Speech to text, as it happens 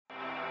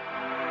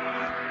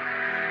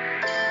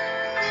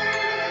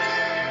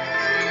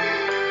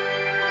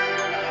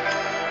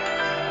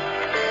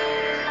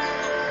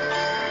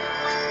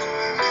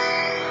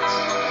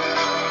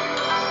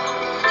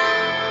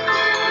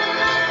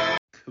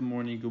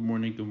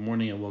good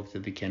morning, and welcome to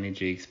the Kenny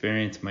G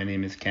Experience. My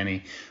name is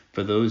Kenny.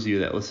 For those of you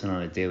that listen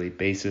on a daily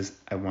basis,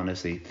 I want to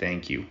say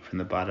thank you from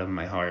the bottom of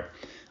my heart.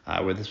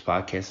 Where this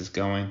podcast is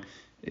going,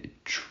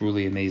 it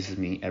truly amazes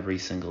me every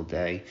single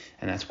day,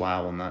 and that's why I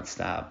will not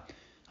stop.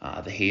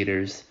 The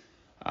haters,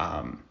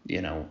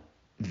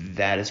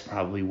 that is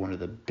probably one of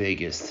the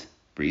biggest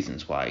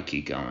reasons why I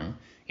keep going.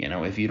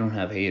 If you don't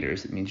have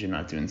haters, it means you're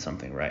not doing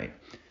something right.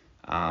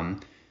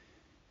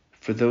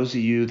 For those of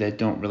you that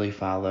don't really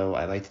follow,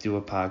 I like to do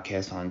a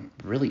podcast on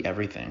really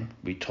everything.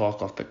 We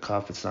talk off the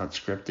cuff. It's not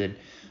scripted.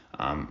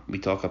 We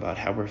talk about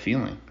how we're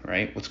feeling,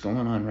 right? What's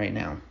going on right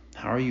now?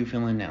 How are you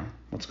feeling now?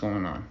 What's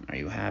going on? Are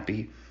you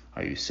happy?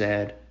 Are you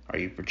sad? Are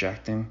you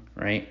projecting,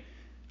 right?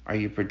 Are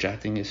you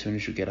projecting as soon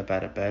as you get up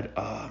out of bed?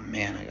 Oh,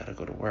 man, I got to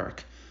go to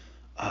work.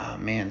 Oh,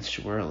 man, it's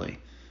too early.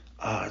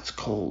 Oh, it's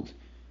cold.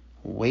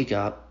 Wake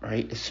up,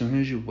 right? As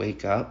soon as you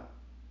wake up,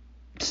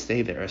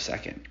 stay there a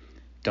second.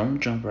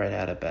 Don't jump right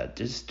out of bed.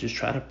 Just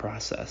try to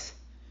process,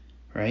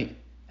 right?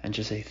 And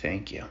just say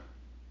thank you,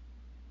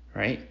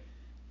 right?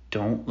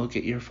 Don't look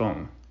at your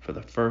phone for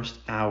the first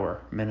hour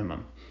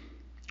minimum,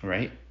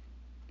 right?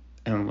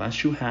 And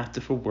unless you have to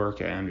for work,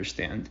 I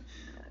understand.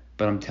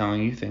 But I'm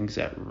telling you things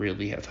that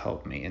really have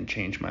helped me and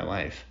changed my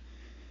life,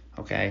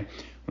 okay?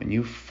 When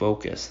you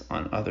focus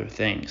on other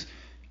things,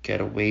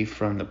 get away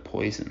from the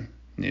poison,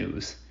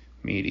 news,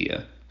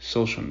 media,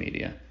 social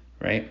media,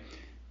 right?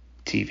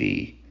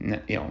 TV,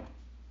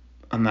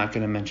 I'm not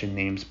going to mention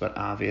names, but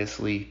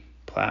obviously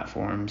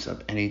platforms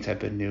of any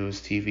type of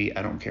news, TV,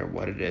 I don't care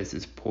what it is,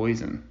 it's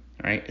poison,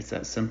 right? It's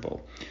that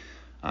simple.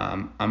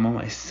 I'm on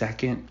my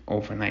second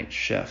overnight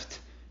shift,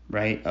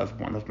 right, of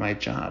one of my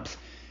jobs.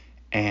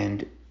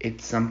 And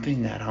it's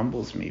something that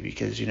humbles me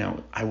because,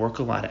 I work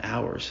a lot of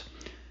hours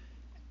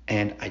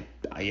and I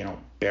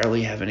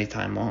barely have any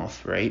time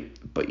off, right?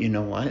 But you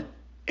know what?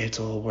 It's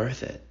all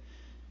worth it.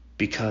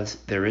 Because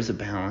there is a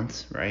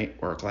balance,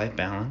 right? Work-life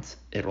balance.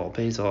 It all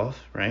pays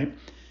off, right?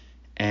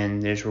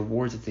 And there's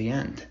rewards at the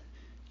end.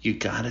 You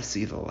gotta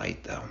see the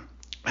light, though.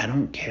 I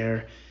don't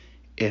care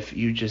if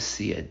you just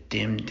see a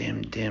dim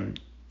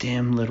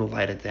little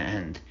light at the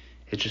end.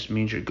 It just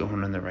means you're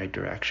going in the right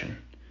direction.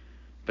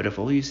 But if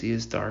all you see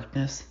is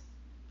darkness,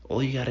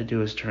 all you gotta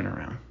do is turn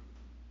around,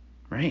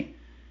 right?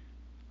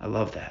 I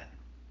love that.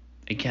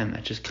 Again,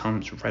 that just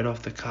comes right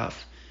off the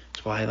cuff.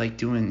 That's why I like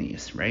doing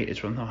these, right? It's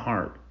from the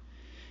heart.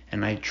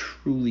 And I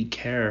truly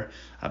care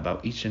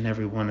about each and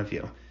every one of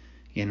you.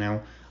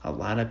 A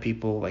lot of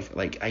people,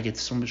 like I get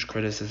so much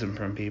criticism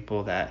from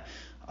people that,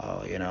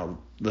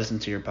 listen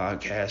to your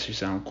podcast, you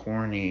sound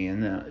corny.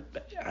 And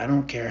I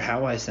don't care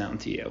how I sound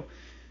to you.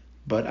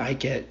 But I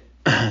get,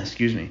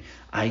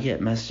 I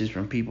get messages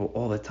from people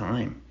all the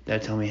time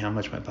that tell me how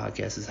much my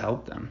podcast has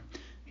helped them.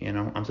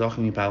 I'm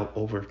talking about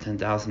over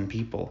 10,000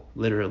 people,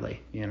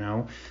 literally,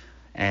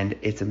 and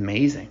it's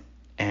amazing.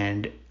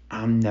 And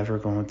I'm never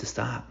going to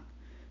stop.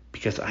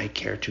 Because I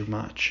care too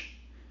much,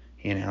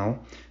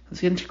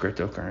 Let's get into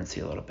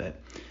cryptocurrency a little bit.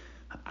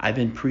 I've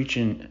been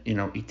preaching,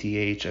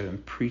 ETH. I've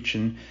been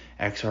preaching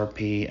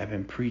XRP. I've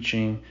been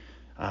preaching,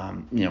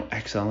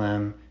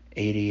 XLM,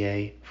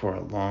 ADA for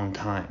a long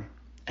time.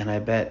 And I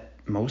bet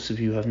most of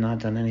you have not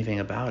done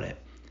anything about it.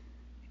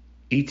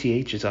 ETH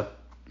is up.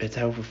 It's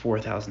over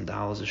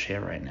 $4,000 a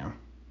share right now.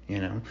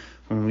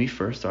 When we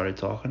first started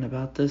talking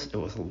about this, it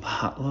was a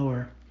lot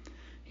lower,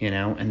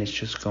 and it's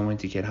just going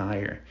to get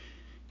higher.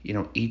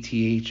 ETH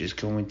is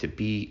going to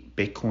be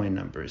Bitcoin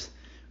numbers,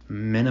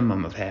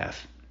 minimum of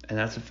half, and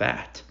that's a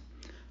fact.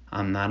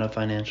 I'm not a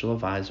financial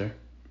advisor,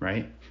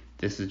 right?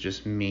 This is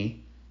just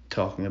me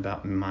talking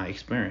about my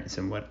experience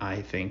and what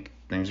I think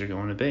things are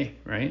going to be,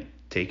 right?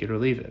 Take it or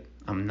leave it.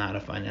 I'm not a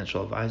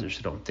financial advisor,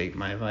 so don't take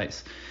my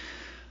advice.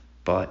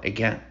 But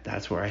again,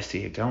 that's where I see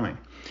it going.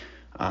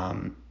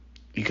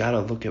 You got to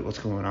look at what's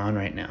going on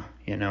right now,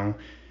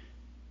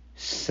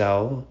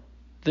 Sell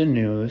the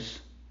news,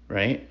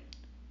 right?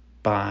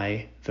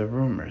 Buy the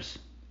rumors.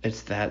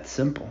 It's that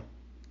simple,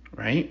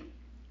 right?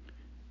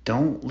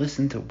 Don't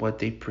listen to what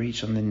they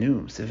preach on the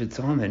news. If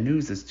it's on the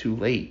news, it's too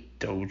late.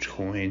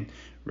 Dogecoin,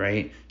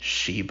 right?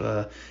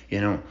 Shiba,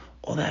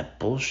 all that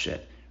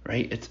bullshit,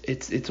 right?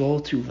 It's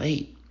all too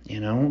late.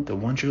 The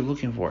ones you're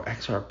looking for,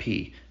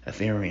 XRP,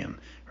 Ethereum,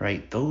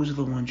 right? Those are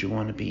the ones you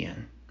want to be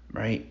in,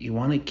 right? You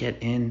want to get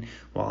in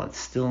while it's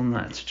still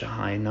not such a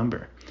high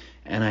number.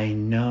 And I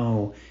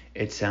know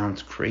it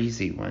sounds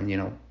crazy when,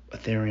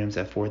 Ethereum's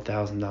at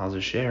 $4,000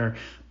 a share,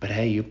 but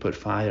hey, you put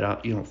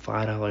 $5,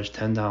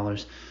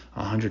 $10,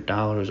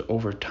 $100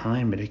 over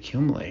time, it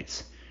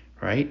accumulates,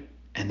 right?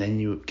 And then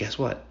you guess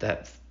what?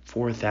 That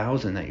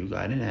 4,000 that you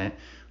got in at,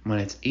 when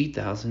it's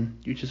 8,000,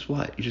 you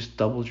just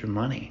doubled your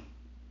money,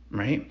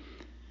 right?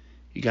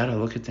 You got to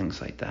look at things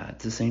like that.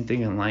 It's the same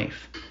thing in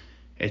life.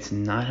 It's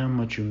not how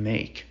much you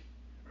make,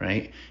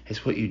 right?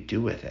 It's what you do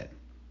with it,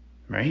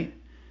 right?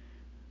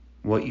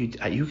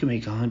 You can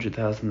make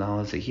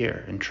 $100,000 a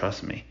year, and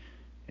trust me,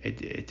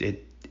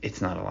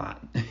 it's not a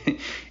lot.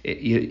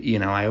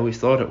 I always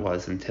thought it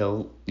was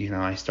until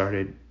I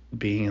started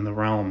being in the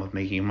realm of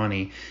making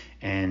money,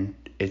 and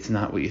it's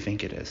not what you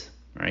think it is.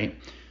 right?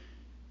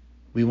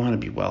 We want to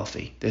be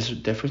wealthy. There's a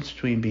difference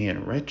between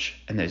being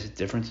rich and there's a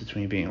difference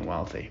between being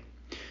wealthy.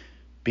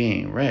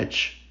 Being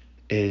rich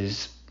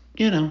is,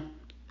 you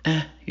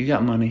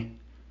got money.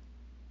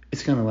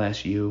 It's going to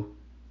last you,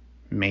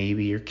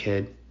 maybe your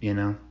kid,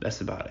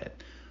 that's about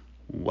it.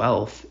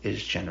 Wealth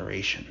is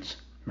generations,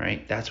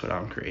 right? That's what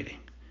I'm creating,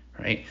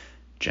 right?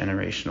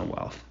 Generational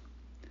wealth.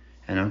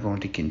 And I'm going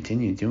to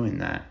continue doing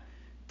that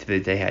to the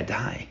day I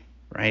die,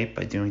 right?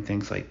 By doing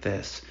things like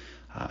this,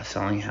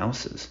 selling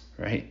houses,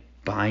 right?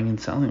 Buying and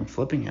selling,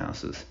 flipping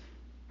houses,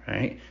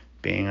 right?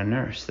 Being a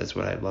nurse, that's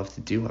what I love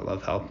to do. I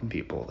love helping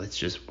people. It's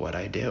just what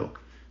I do,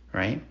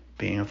 right?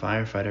 Being a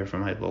firefighter for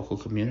my local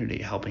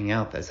community, helping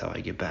out, that's how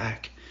I get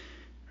back,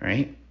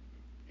 right?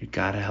 You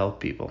gotta help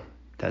people.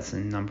 That's the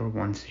number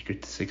one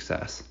secret to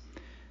success.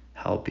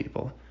 Help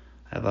people.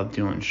 I love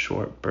doing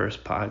short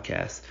burst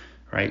podcasts,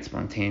 right?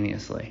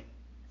 Spontaneously.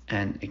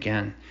 And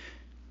again,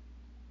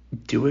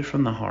 do it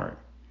from the heart.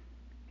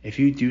 If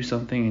you do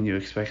something and you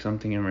expect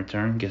something in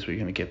return, guess what you're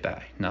going to get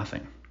back?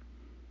 Nothing.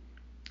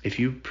 If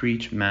you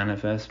preach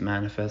manifest,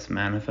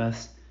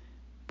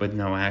 with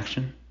no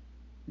action,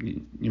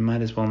 you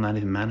might as well not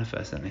even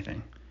manifest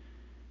anything,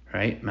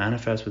 right?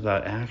 Manifest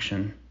without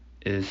action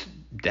is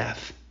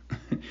death.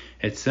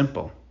 It's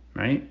simple,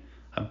 right?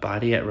 A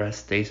body at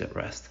rest stays at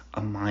rest.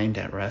 A mind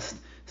at rest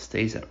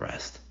stays at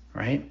rest,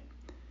 right?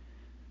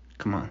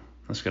 Come on,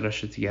 let's get our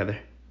shit together.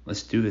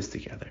 Let's do this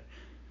together,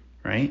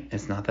 right?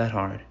 It's not that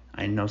hard.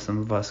 I know some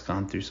of us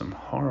gone through some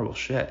horrible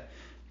shit.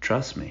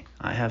 Trust me,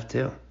 I have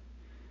too,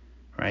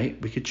 right?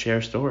 We could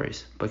share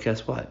stories, but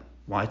guess what?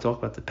 Why talk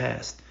about the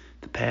past?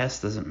 The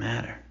past doesn't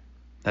matter.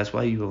 That's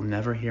why you will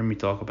never hear me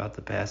talk about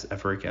the past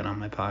ever again on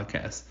my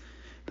podcast.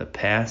 The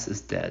past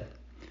is dead.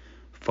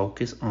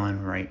 Focus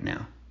on right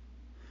now.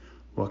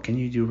 What can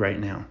you do right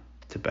now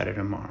to better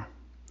tomorrow?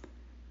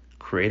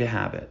 Create a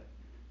habit.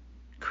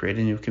 Create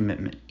a new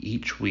commitment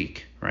each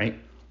week, right?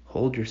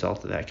 Hold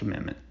yourself to that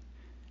commitment.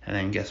 And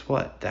then guess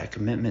what? That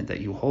commitment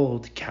that you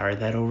hold, carry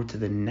that over to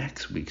the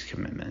next week's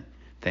commitment.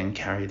 Then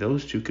carry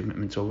those two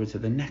commitments over to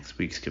the next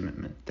week's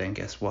commitment. Then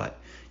guess what?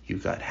 You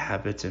got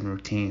habits and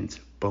routines.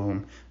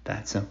 Boom.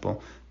 That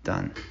simple.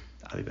 Done.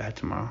 I'll be back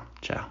tomorrow.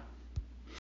 Ciao.